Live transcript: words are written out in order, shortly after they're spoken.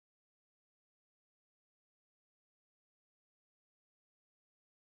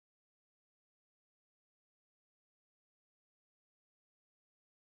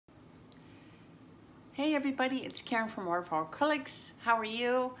Hey everybody, it's Karen from Waterfall Acrylics. How are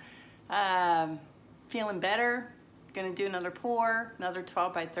you? Feeling better? Gonna do another pour, another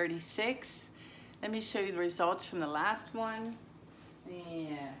 12 by 36. Let me show you the results from the last one.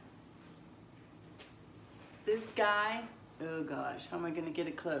 Yeah. This guy, oh gosh, how am I gonna get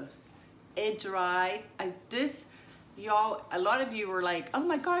it close? It dried. Y'all, a lot of you were like, oh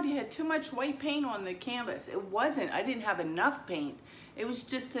my God, you had too much white paint on the canvas. It wasn't, I didn't have enough paint. It was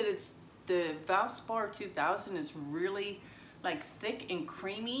just that the Valspar 2000 is really like thick and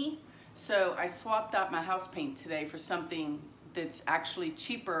creamy. So I swapped out my house paint today for something that's actually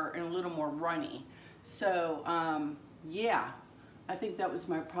cheaper and a little more runny. So yeah, I think that was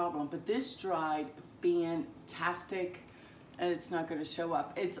my problem. But this dried fantastic. And it's not going to show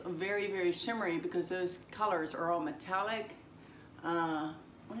up. It's very, very shimmery because those colors are all metallic. I'm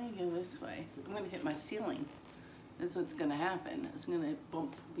going to go this way. I'm going to hit my ceiling. That's what's going to happen. I'm going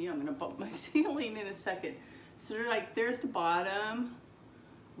to bump my ceiling in a second. So they're like, there's the bottom.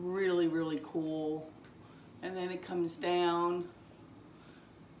 Really, really cool. And then it comes down.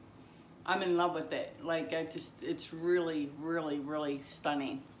 I'm in love with it. Like, it's really, really, really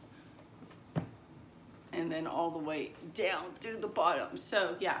stunning. And then all the way down to the bottom.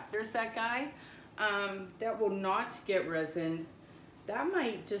 So yeah, there's that guy. That will not get resin. That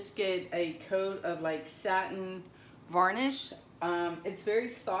might just get a coat of like satin varnish. It's very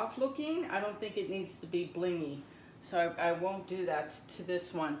soft looking. I don't think it needs to be blingy. So I won't do that to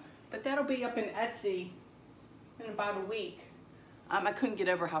this one. But that'll be up in Etsy in about a week. I couldn't get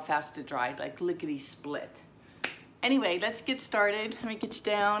over how fast it dried, like lickety split. Anyway, let's get started. Let me get you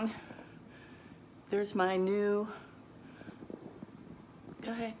down. There's my new,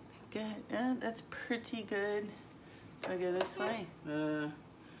 go ahead. Yeah, that's pretty good. I go this way.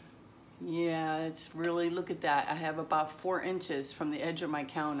 Yeah, it's really, look at that. I have about 4 inches from the edge of my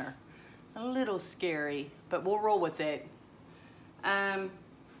counter. A little scary, but we'll roll with it.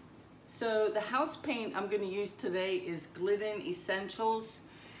 So the house paint I'm gonna use today is Glidden Essentials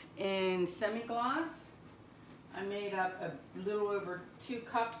in semi-gloss. I made up a little over 2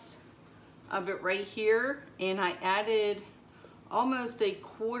 cups of it right here, and I added almost a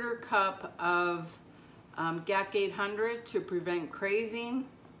 1/4 cup of GAC 800 to prevent crazing,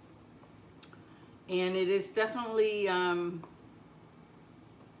 and it is definitely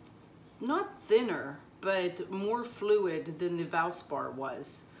not thinner but more fluid than the Valspar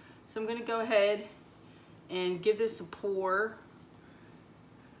was. So I'm going to go ahead and give this a pour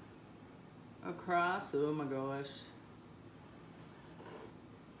across. Oh my gosh.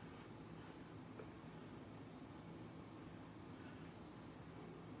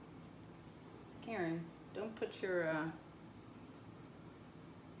 Karen, don't put your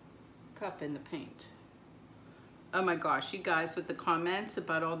cup in the paint. Oh my gosh, you guys with the comments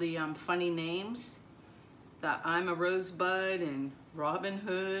about all the funny names. That I'm a Rosebud and Robin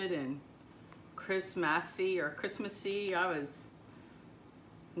Hood and Christmassy. I was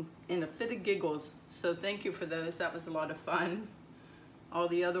in a fit of giggles. So thank you for those. That was a lot of fun. All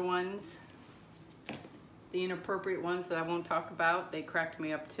the other ones, the inappropriate ones that I won't talk about, they cracked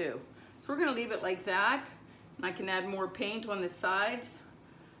me up too. So we're gonna leave it like that. And I can add more paint on the sides.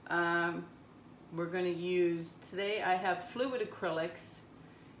 We're gonna use, today I have fluid acrylics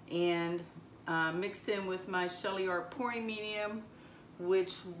and mixed in with my SheleeArt pouring medium,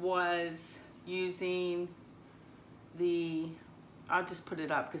 which was using the, I'll just put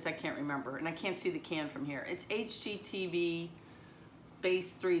it up because I can't remember and I can't see the can from here. It's HGTV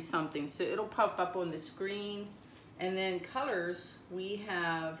base 3 something. So it'll pop up on the screen. And then colors, we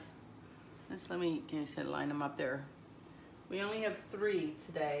have, let me line them up there. We only have 3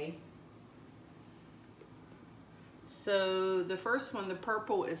 today. So the first one, the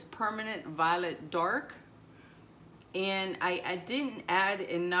purple, is Permanent Violet Dark. And I didn't add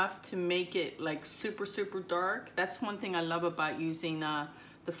enough to make it like super, super dark. That's one thing I love about using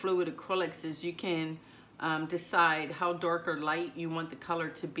the fluid acrylics is you can decide how dark or light you want the color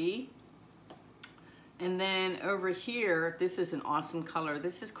to be. And then over here, this is an awesome color.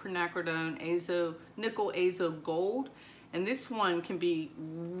 This is Quinacridone Nickel Azo Gold. And this one can be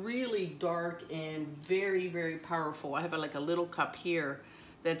really dark and very, very powerful. I have like a little cup here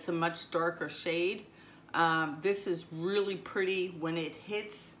that's a much darker shade. This is really pretty when it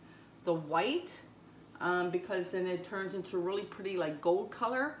hits the white because then it turns into a really pretty like gold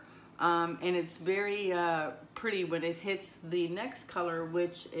color. And it's very pretty when it hits the next color,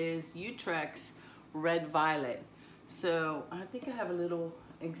 which is Utrecht's Red Violet. So I think I have a little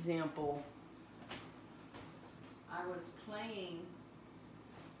example. I was playing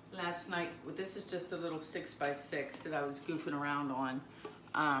last night, this is just a little 6x6 that I was goofing around on.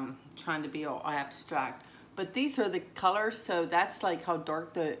 trying to be all abstract. But these are the colors, so that's like how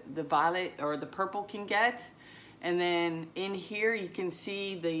dark the violet or the purple can get. And then in here you can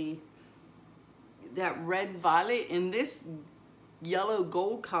see that red violet in this yellow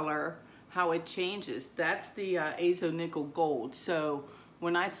gold color, how it changes. That's the azo nickel gold. So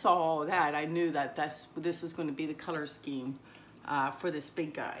when I saw all that, I knew that this was going to be the color scheme for this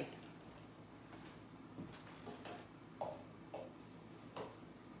big guy.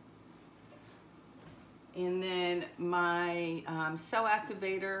 And then my cell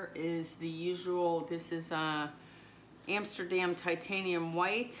activator is the usual. This is Amsterdam titanium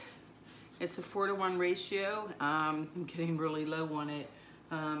white. It's a 4:1 ratio. I'm getting really low on it,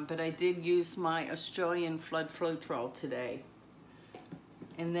 but I did use my Australian flood floetrol today.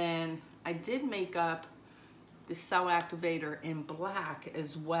 And then I did make up the cell activator in black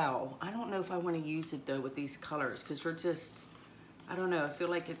as well. I don't know if I want to use it though with these colors because we're just, I don't know, I feel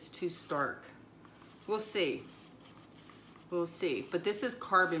like it's too stark. We'll see. We'll see. But this is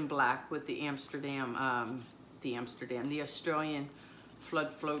carbon black with the the Australian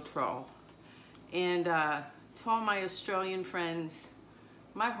flood floetrol. And to all my Australian friends,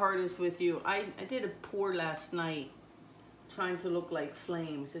 my heart is with you. I did a pour last night trying to look like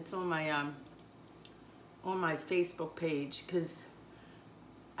flames. It's on my Facebook page because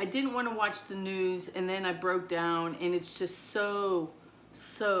I didn't want to watch the news, and then I broke down, and it's just so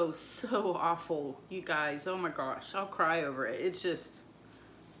awful, you guys. Oh my gosh, I'll cry over it. It's just,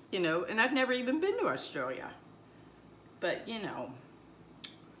 you know, and I've never even been to Australia, but you know,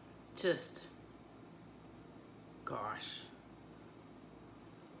 just, gosh,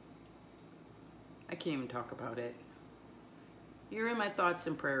 I can't even talk about it. You're in my thoughts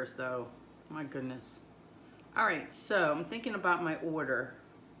and prayers though, my goodness. All right, so I'm thinking about my order.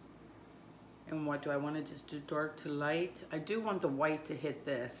 And what do I want to just do, dark to light? I do want the white to hit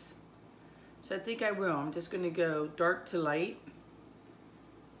this. So I think I will. I'm just going to go dark to light.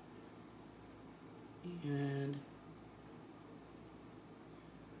 And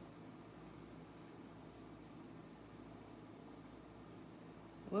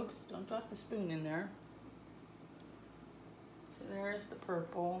whoops, don't drop the spoon in there. So there's the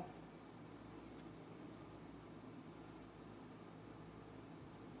purple.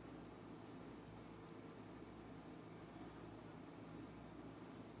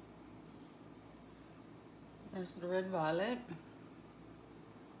 There's the red violet.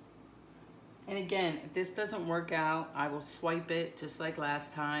 And again, if this doesn't work out, I will swipe it just like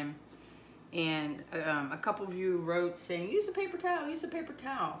last time. And a couple of you wrote saying, use a paper towel, use a paper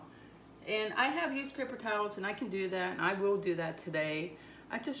towel. And I have used paper towels and I can do that, and I will do that today.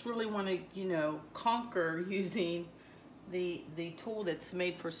 I just really want to, you know, conquer using the tool that's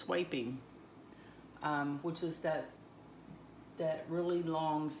made for swiping, which is that really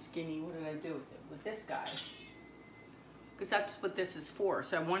long, skinny, what did I do with it? With this guy. Because that's what this is for.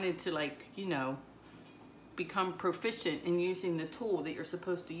 So I wanted to, like, you know, become proficient in using the tool that you're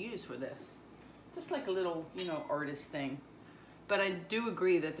supposed to use for this. Just like a little, you know, artist thing. But I do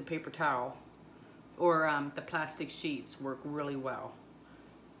agree that the paper towel or the plastic sheets work really well.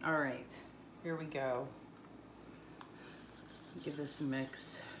 All right, here we go. Give this a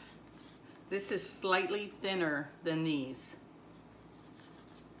mix. This is slightly thinner than these.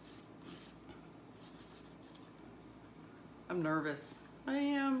 I'm nervous. I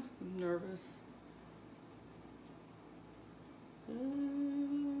am nervous.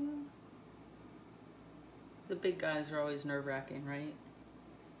 The big guys are always nerve-wracking, right?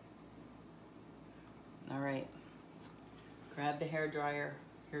 All right. Grab the hair dryer.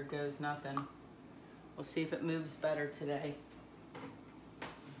 Here goes nothing. We'll see if it moves better today.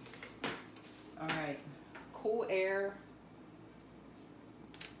 All right. Cool air.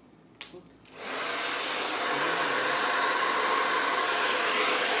 Oops.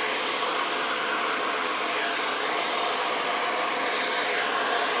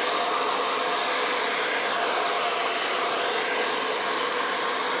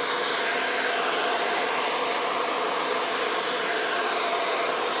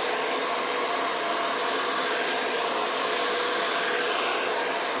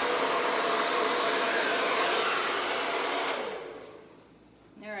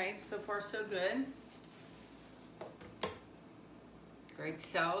 So far so good. Great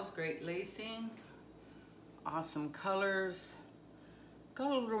cells, great lacing, awesome colors.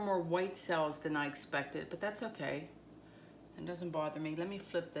 Got a little more white cells than I expected, but that's okay. It doesn't bother me. Let me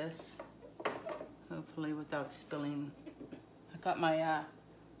flip this, hopefully without spilling. I got my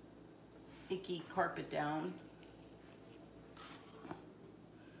icky carpet down.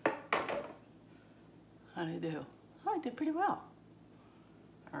 How did I do? Oh, I did pretty well.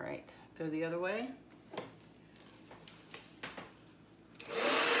 All right, go the other way.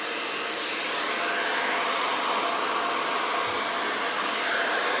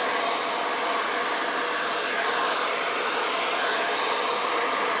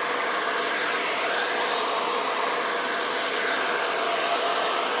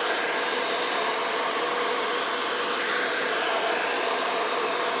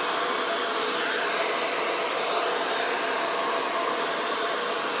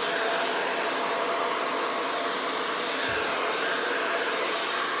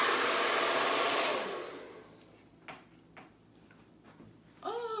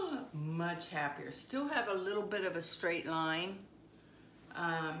 Much happier. Still have a little bit of a straight line,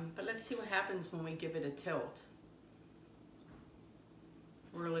 but let's see what happens when we give it a tilt.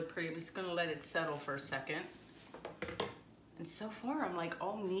 Really pretty. I'm just gonna let it settle for a second. And so far I'm like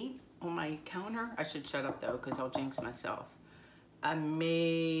all neat on my counter. I should shut up though because I'll jinx myself.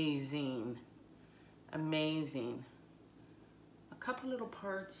 Amazing. Amazing. A couple little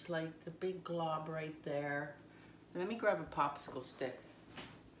parts like the big glob right there. Let me grab a popsicle stick.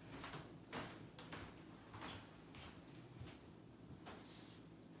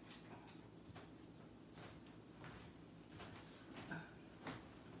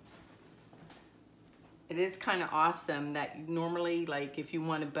 It is kind of awesome that normally, like, if you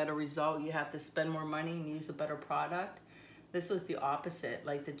want a better result, you have to spend more money and use a better product. This was the opposite.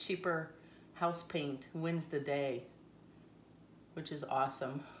 Like, the cheaper house paint wins the day, which is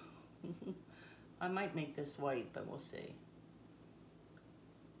awesome. I might make this white, but we'll see.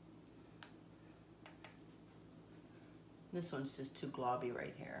 This one's just too globby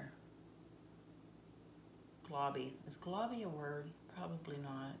right here. Globby. Is globby a word? Probably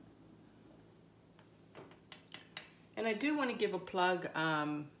not. And I do want to give a plug,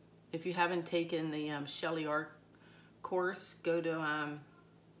 if you haven't taken the SheleeArt course, go to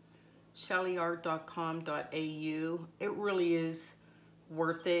SheleeArt.com.au. It really is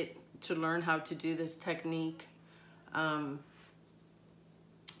worth it to learn how to do this technique.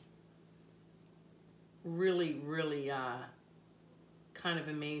 Really, really kind of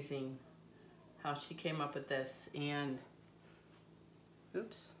amazing how she came up with this. And,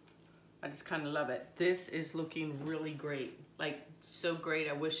 oops. I just kind of love it. This is looking really great. Like, so great.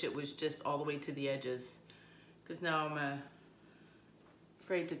 I wish it was just all the way to the edges. Because now I'm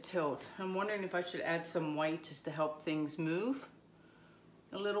afraid to tilt. I'm wondering if I should add some white just to help things move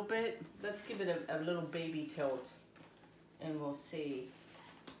a little bit. Let's give it a little baby tilt. And we'll see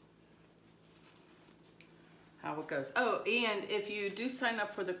how it goes. Oh, and if you do sign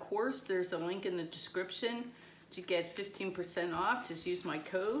up for the course, there's a link in the description to get 15% off. Just use my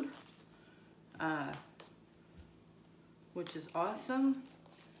code. Which is awesome.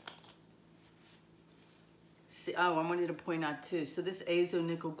 See, oh, I wanted to point out too. So this Azo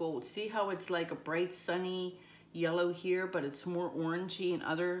Nickel Gold, see how it's like a bright sunny yellow here, but it's more orangey in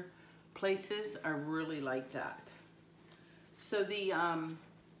other places? I really like that. So the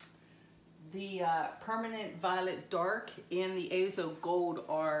Permanent Violet Dark and the Azo Gold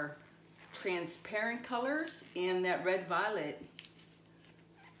are transparent colors, and that Red Violet,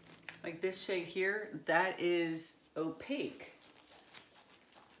 like this shade here, that is opaque.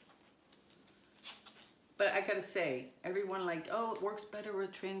 But I gotta say, everyone like, oh, it works better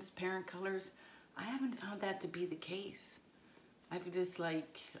with transparent colors. I haven't found that to be the case. I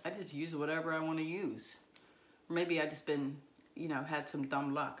just use whatever I want to use. Or maybe I just been, you know, had some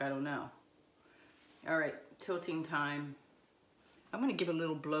dumb luck, I don't know. All right, tilting time. I'm gonna give a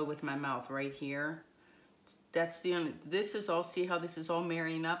little blow with my mouth right here. That's the only, this is all, see how this is all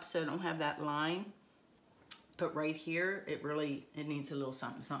marrying up so I don't have that line. But right here, it needs a little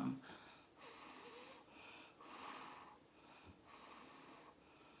something, something.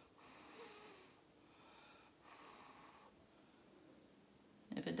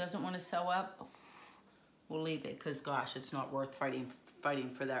 If it doesn't want to sew up, we'll leave it, because gosh, it's not worth fighting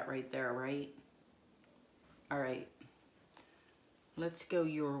for that right there, right? All right, let's go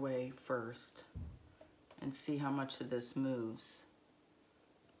your way first and see how much of this moves.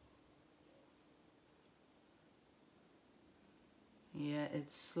 Yeah,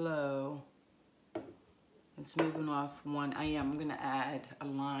 it's slow. It's moving off one. I'm gonna add a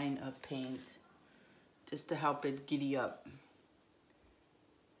line of paint just to help it giddy up.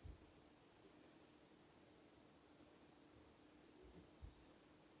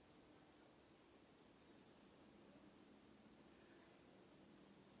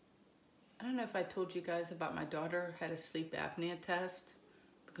 I don't know if I told you guys about my daughter had a sleep apnea test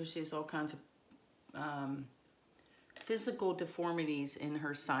because she has all kinds of physical deformities in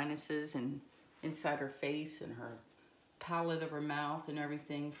her sinuses and inside her face and her palate of her mouth and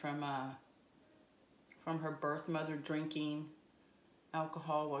everything from her birth mother drinking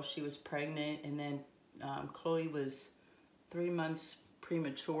alcohol while she was pregnant, and then Chloe was 3 months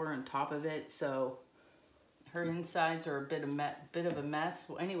premature on top of it, so her insides are a bit of a mess.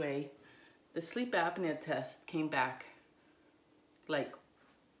 Well, anyway, the sleep apnea test came back like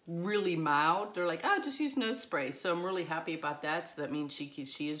really mild. They're like, oh, just use nose spray. So I'm really happy about that. So that means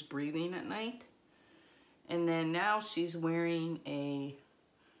she is breathing at night. And then now she's wearing a,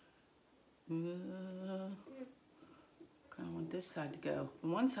 kind of want this side to go.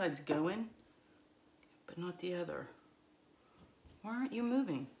 One side's going, but not the other. Why aren't you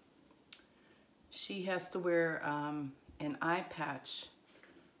moving? She has to wear an eye patch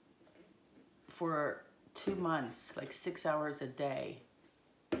for 2 months, like 6 hours a day.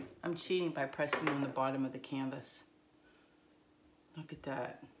 I'm cheating by pressing on the bottom of the canvas. Look at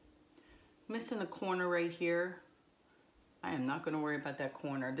that. Missing a corner right here. I am not going to worry about that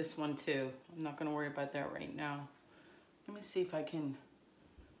corner. This one too. I'm not going to worry about that right now. Let me see if I can.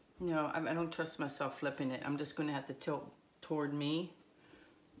 No, I don't trust myself flipping it. I'm just going to have to tilt toward me.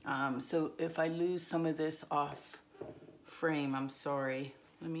 So if I lose some of this off frame, I'm sorry.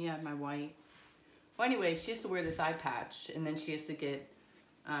 Let me add my white. Well, anyway, she has to wear this eye patch, and then she has to get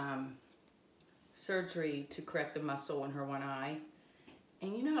surgery to correct the muscle in her one eye.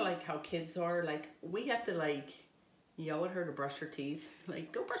 And you know, like how kids are, like we have to like yell at her to brush her teeth,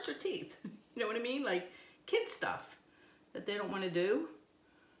 like go brush your teeth. You know what I mean? Like kid stuff that they don't want to do.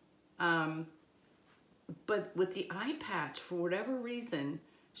 But with the eye patch, for whatever reason,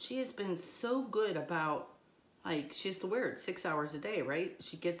 she has been so good about, like, she has to wear it 6 hours a day, right?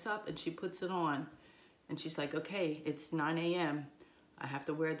 She gets up and she puts it on, and she's like, okay, it's 9 a.m. I have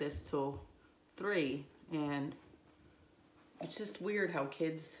to wear this till 3, and it's just weird how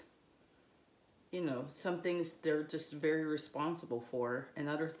kids, you know, some things they're just very responsible for, and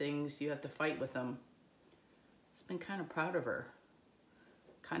other things you have to fight with them. I've been kind of proud of her.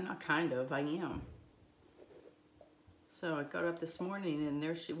 Not kind of, I am. So I got up this morning and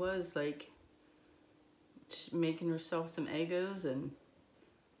there she was, like, making herself some Eggos and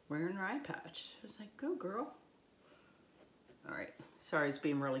wearing her eye patch. I was like, go girl. All right, sorry, I was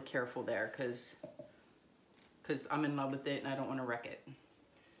being really careful there because I'm in love with it and I don't want to wreck it.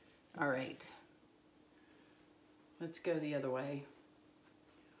 All right, let's go the other way.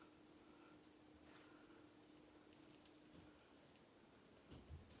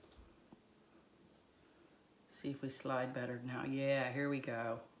 See if we slide better now. Yeah, here we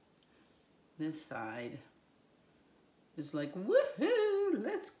go. This side is like, woohoo,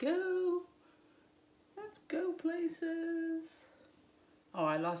 let's go. Let's go places. Oh,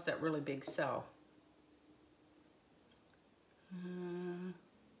 I lost that really big cell. I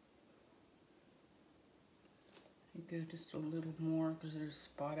go just a little more because there's a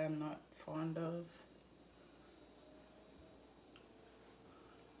spot I'm not fond of.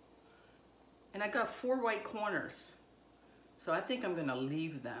 And I got 4 white corners, so I think I'm gonna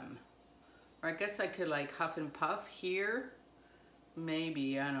leave them. Or I guess I could like huff and puff here.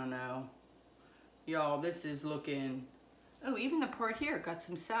 Maybe, I don't know. Y'all, this is looking, oh, even the part here got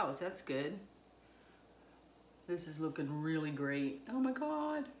some cells, that's good. This is looking really great. Oh my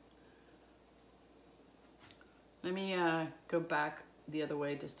God. Let me go back the other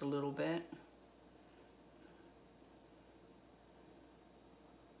way just a little bit.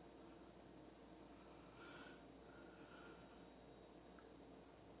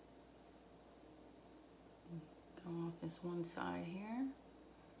 Go off this one side here.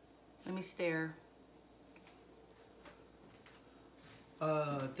 Let me stare.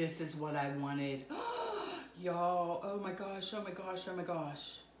 Oh, this is what I wanted. Y'all, oh my gosh, oh my gosh, oh my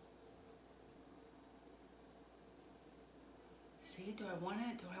gosh. See, do I want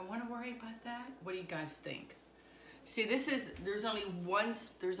to worry about that? What do you guys think? See, this is, there's only one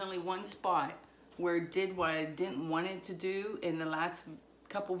spot where it did what I didn't want it to do in the last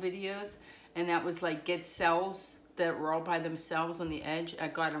couple videos, and that was like get cells that were all by themselves on the edge. I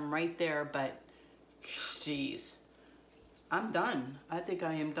got them right there, but geez, I'm done. I think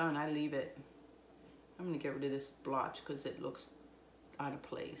I am done. I leave it. I'm gonna get rid of this blotch because it looks out of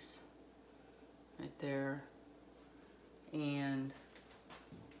place right there. And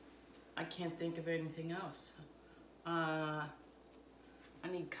I can't think of anything else. I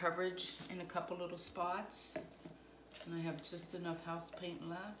need coverage in a couple little spots, and I have just enough house paint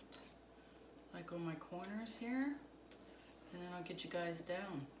left, like on my corners here, and then I'll get you guys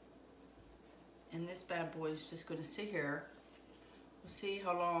down. And this bad boy is just gonna sit here. We'll see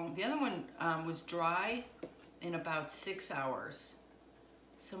how long. The other one was dry in about 6 hours.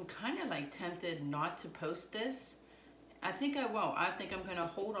 So I'm kind of like tempted not to post this I think I will. I think I'm gonna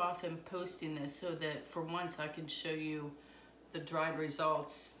hold off in posting this so that for once I can show you the dried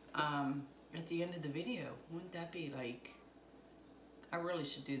results at the end of the video. Wouldn't that be like, I really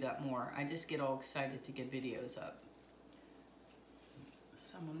should do that more. I just get all excited to get videos up.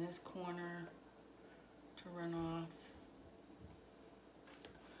 Some on this corner to run off.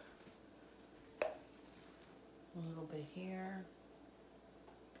 A little bit here.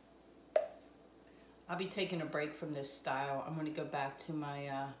 I'll be taking a break from this style. I'm gonna go back to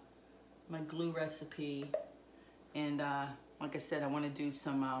my my glue recipe, and like I said, I want to do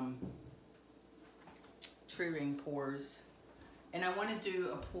some tree ring pours, and I want to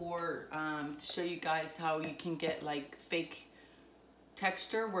do a pour to show you guys how you can get like fake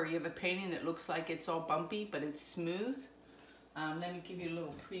texture where you have a painting that looks like it's all bumpy but it's smooth. Let me give you a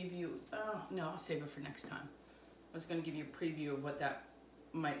little preview. Oh no, I'll save it for next time. I was going to give you a preview of what that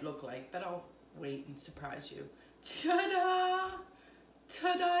might look like, but I'll wait and surprise you. Ta-da!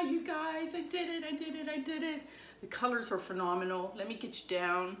 Ta-da, you guys! I did it, I did it, I did it. The colors are phenomenal. Let me get you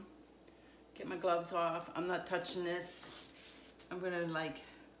down. Get my gloves off. I'm not touching this. I'm going to like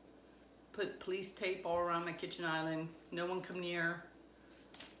put police tape all around my kitchen island. No one come near.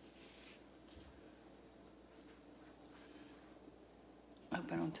 I hope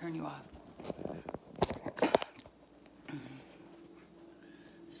I don't turn you off.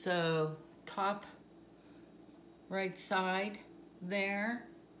 So top right side there.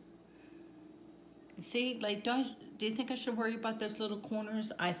 See, like, do you think I should worry about those little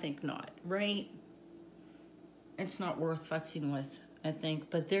corners? I think not, right? It's not worth fussing with, I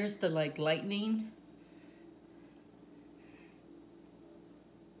think. But there's the like lightning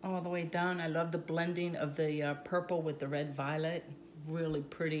all the way down. I love the blending of the purple with the red violet. Really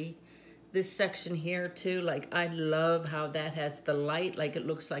pretty. This section here too, like I love how that has the light, like it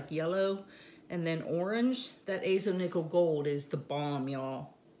looks like yellow, and then orange. That azo nickel gold is the bomb,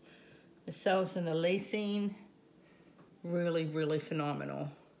 y'all. The cells and the lacing, really, really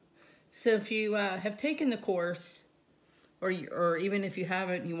phenomenal. So if you have taken the course, or even if you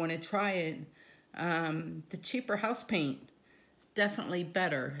haven't, you want to try it, the cheaper house paint is definitely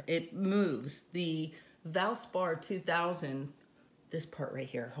better. It moves. The Valspar 2000. This part right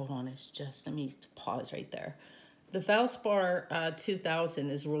here, hold on, it's just, let me pause right there. The Valspar 2000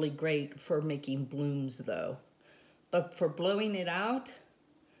 is really great for making blooms though. But for blowing it out,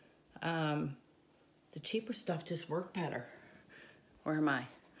 the cheaper stuff just worked better. Where am I?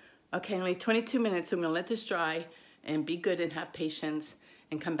 Okay, only 22 minutes, I'm gonna let this dry and be good and have patience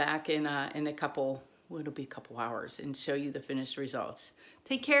and come back in a couple, well, it'll be a couple hours and show you the finished results.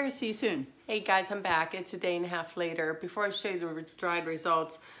 Take care, see you soon. Hey guys, I'm back. It's a day and a half later. Before I show you the dried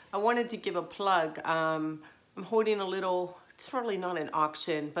results, I wanted to give a plug. I'm holding a little, it's really not an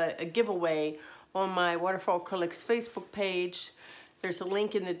auction, but a giveaway on my Waterfall Acrylics Facebook page. There's a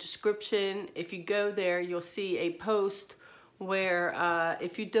link in the description. If you go there, you'll see a post where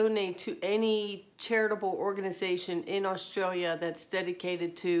if you donate to any charitable organization in Australia that's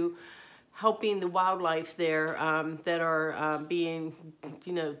dedicated to helping the wildlife there that are being,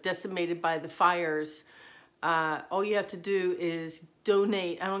 you know, decimated by the fires. All you have to do is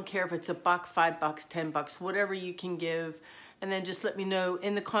donate. I don't care if it's $1, $5, $10, whatever you can give. And then just let me know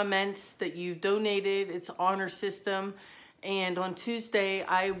in the comments that you donated. It's honor system. And on Tuesday,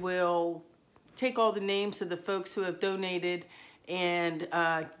 I will take all the names of the folks who have donated and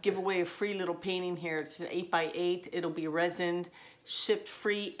give away a free little painting here. It's an 8x8. It'll be resined, shipped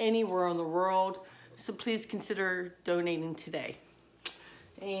free anywhere in the world. So please consider donating today.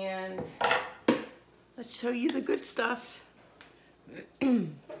 And let's show you the good stuff.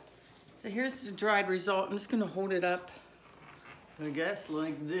 So here's the dried result. I'm just gonna hold it up, I guess,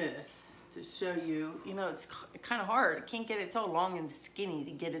 like this to show you. You know, it's kind of hard. I can't get it, it's all long and skinny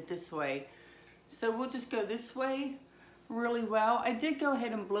to get it this way. So we'll just go this way really well. I did go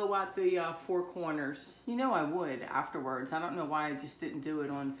ahead and blow out the four corners. You know I would afterwards. I don't know why I just didn't do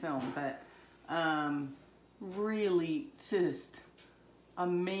it on film, but really just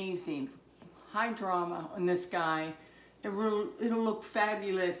amazing. High drama on this guy. It'll look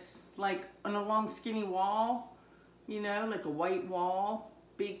fabulous, like on a long skinny wall, you know, like a white wall,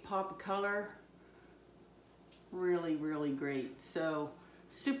 big pop of color. Really, really great. So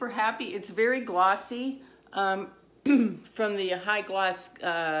super happy. It's very glossy. From the high gloss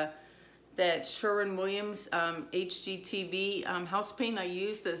that Sherwin-Williams HGTV house paint I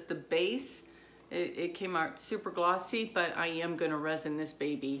used as the base. It came out super glossy, but I am going to resin this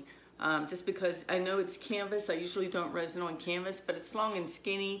baby. Just because I know it's canvas. I usually don't resin on canvas, but it's long and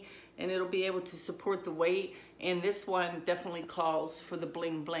skinny and it'll be able to support the weight. And this one definitely calls for the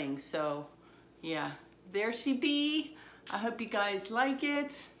bling bling. So yeah, there she be. I hope you guys like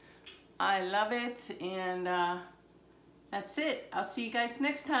it. I love it, and that's it. I'll see you guys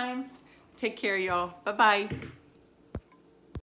next time. Take care, y'all. Bye-bye.